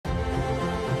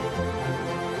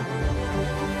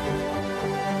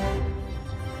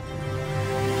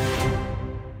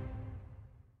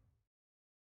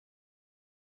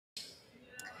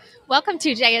Welcome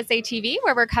to JSA TV,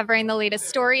 where we're covering the latest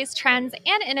stories, trends,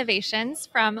 and innovations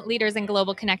from leaders in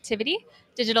global connectivity,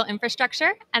 digital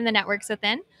infrastructure, and the networks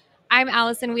within. I'm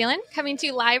Allison Whelan, coming to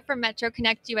you live from Metro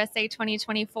Connect USA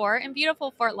 2024 in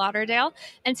beautiful Fort Lauderdale.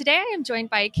 And today I am joined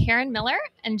by Karen Miller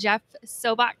and Jeff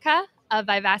Sobotka of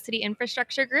Vivacity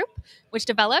Infrastructure Group, which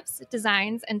develops,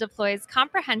 designs, and deploys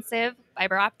comprehensive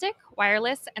fiber optic,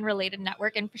 wireless, and related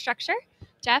network infrastructure.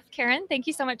 Jeff, Karen, thank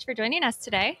you so much for joining us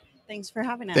today. Thanks for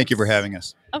having us. Thank you for having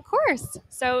us. Of course.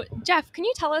 So, Jeff, can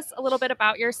you tell us a little bit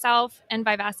about yourself and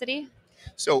Vivacity?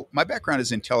 So my background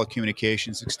is in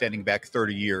telecommunications extending back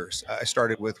 30 years. I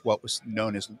started with what was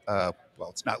known as, well,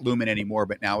 it's not Lumen anymore,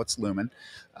 but now it's Lumen,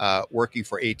 working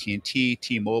for AT&T,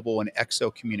 T-Mobile, and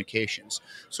XO Communications.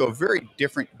 So a very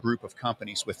different group of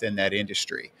companies within that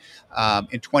industry.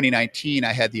 In 2019,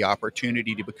 I had the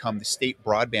opportunity to become the state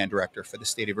broadband director for the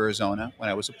state of Arizona when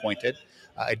I was appointed.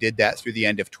 I did that through the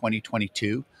end of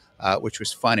 2022, which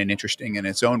was fun and interesting in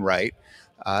its own right.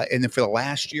 And then for the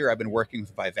last year, I've been working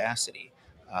with Vivacity.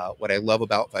 What I love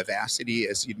about Vivacity,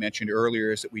 as you mentioned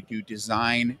earlier, is that we do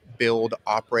design, build,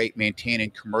 operate, maintain,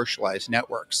 and commercialize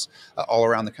networks all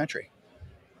around the country.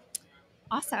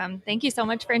 Awesome. Thank you so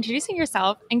much for introducing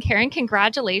yourself. And Karen,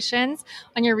 congratulations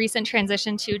on your recent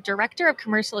transition to Director of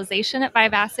Commercialization at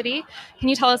Vivacity. Can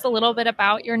you tell us a little bit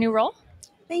about your new role?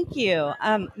 Thank you.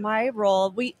 My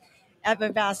role, at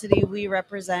Vivacity, we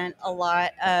represent a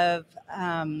lot of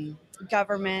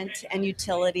government and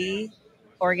utility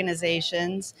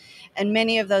organizations, and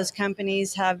many of those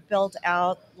companies have built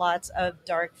out lots of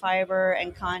dark fiber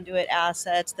and conduit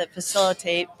assets that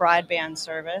facilitate broadband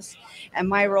service. And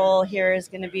my role here is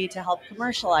going to be to help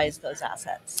commercialize those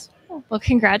assets. Well,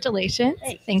 congratulations.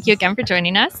 Thanks. Thank you again for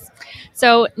joining us.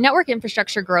 So, network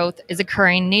infrastructure growth is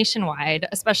occurring nationwide,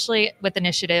 especially with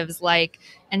initiatives like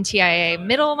NTIA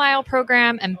Middle Mile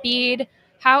Program and BEAD.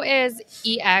 How is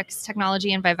EX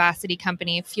Technology and Vivacity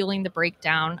Company fueling the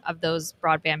breakdown of those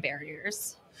broadband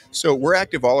barriers? So we're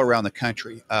active all around the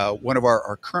country. One of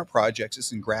our current projects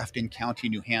is in Grafton County,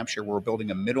 New Hampshire, where we're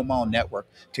building a middle mile network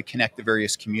to connect the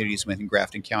various communities within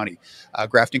Grafton County.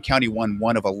 Grafton County won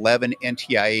one of 11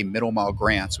 NTIA middle mile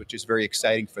grants, which is very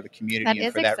exciting for the community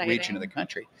and for that region of the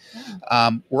country.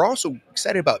 Yeah. We're also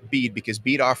excited about BEAD because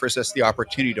BEAD offers us the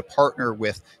opportunity to partner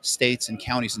with states and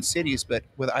counties and cities, but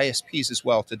with ISPs as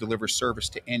well, to deliver service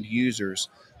to end users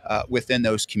within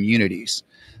those communities.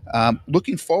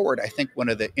 Looking forward, I think one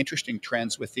of the interesting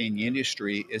trends within the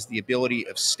industry is the ability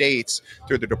of states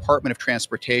through the Department of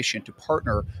Transportation to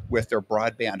partner with their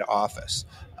broadband office.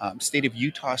 State of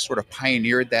Utah sort of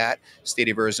pioneered that. State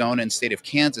of Arizona and state of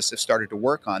Kansas have started to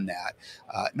work on that.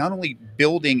 Not only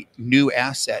building new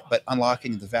asset, but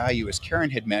unlocking the value, as Karen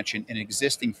had mentioned, in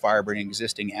existing fiber and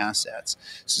existing assets.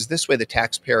 So this way the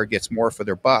taxpayer gets more for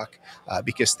their buck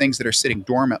because things that are sitting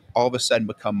dormant all of a sudden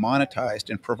become monetized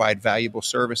and provide valuable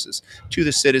services to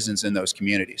the citizens in those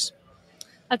communities.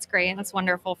 That's great. That's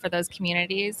wonderful for those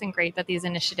communities and great that these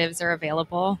initiatives are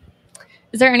available.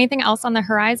 Is there anything else on the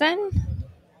horizon?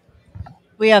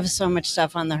 We have so much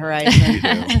stuff on the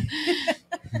horizon.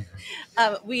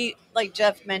 We, like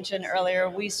Jeff mentioned earlier,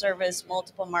 we service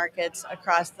multiple markets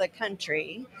across the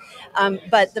country,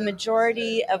 but the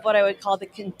majority of what I would call the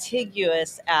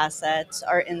contiguous assets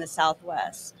are in the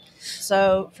Southwest.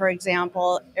 So, for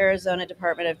example, Arizona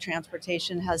Department of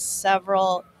Transportation has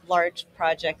several large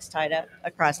projects tied up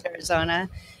across Arizona,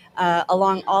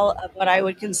 along all of what I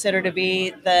would consider to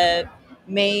be the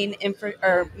main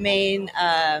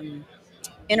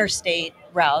interstate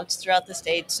routes throughout the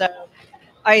state. So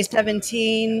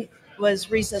I-17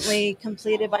 was recently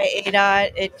completed by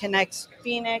ADOT. It connects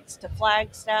Phoenix to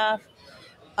Flagstaff.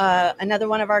 Another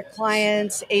one of our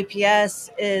clients,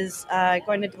 APS, is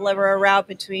going to deliver a route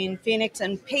between Phoenix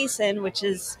and Payson, which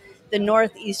is the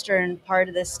northeastern part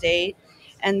of the state.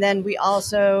 And then we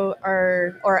also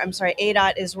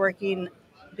ADOT is working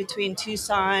between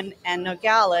Tucson and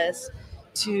Nogales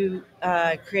to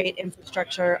create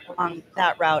infrastructure along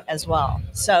that route as well.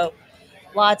 So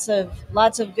lots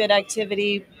of good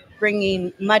activity,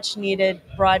 bringing much needed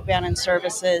broadband and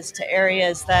services to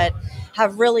areas that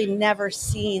have really never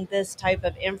seen this type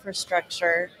of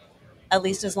infrastructure, at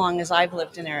least as long as I've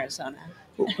lived in Arizona.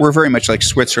 We're very much like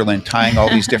Switzerland, tying all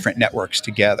these different networks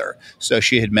together. So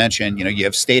she had mentioned, you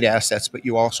have state assets, but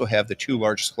you also have the two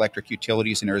largest electric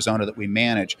utilities in Arizona that we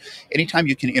manage. Anytime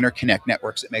you can interconnect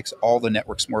networks, it makes all the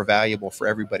networks more valuable for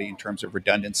everybody in terms of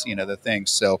redundancy and other things.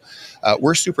 So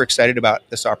we're super excited about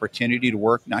this opportunity to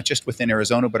work not just within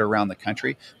Arizona, but around the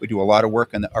country. We do a lot of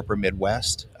work in the upper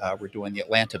Midwest. We're doing the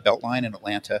Atlanta Beltline in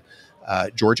Atlanta,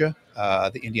 Georgia,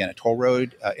 the Indiana Toll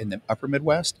Road in the upper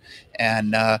Midwest,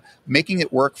 and making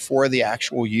it work for the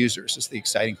actual users is the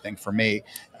exciting thing for me.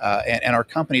 And our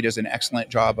company does an excellent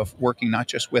job of working not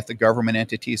just with the government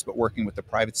entities, but working with the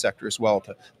private sector as well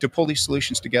to pull these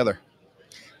solutions together.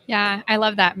 Yeah, I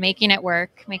love that. Making it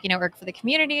work for the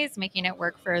communities, making it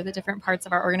work for the different parts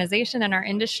of our organization and our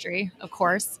industry, of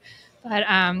course. But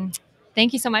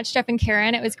thank you so much, Jeff and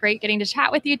Karen. It was great getting to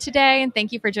chat with you today. And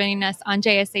thank you for joining us on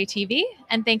JSA TV.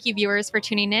 And thank you, viewers, for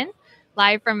tuning in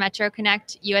live from Metro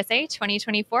Connect USA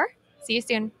 2024. See you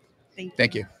soon. Thank you.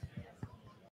 Thank you.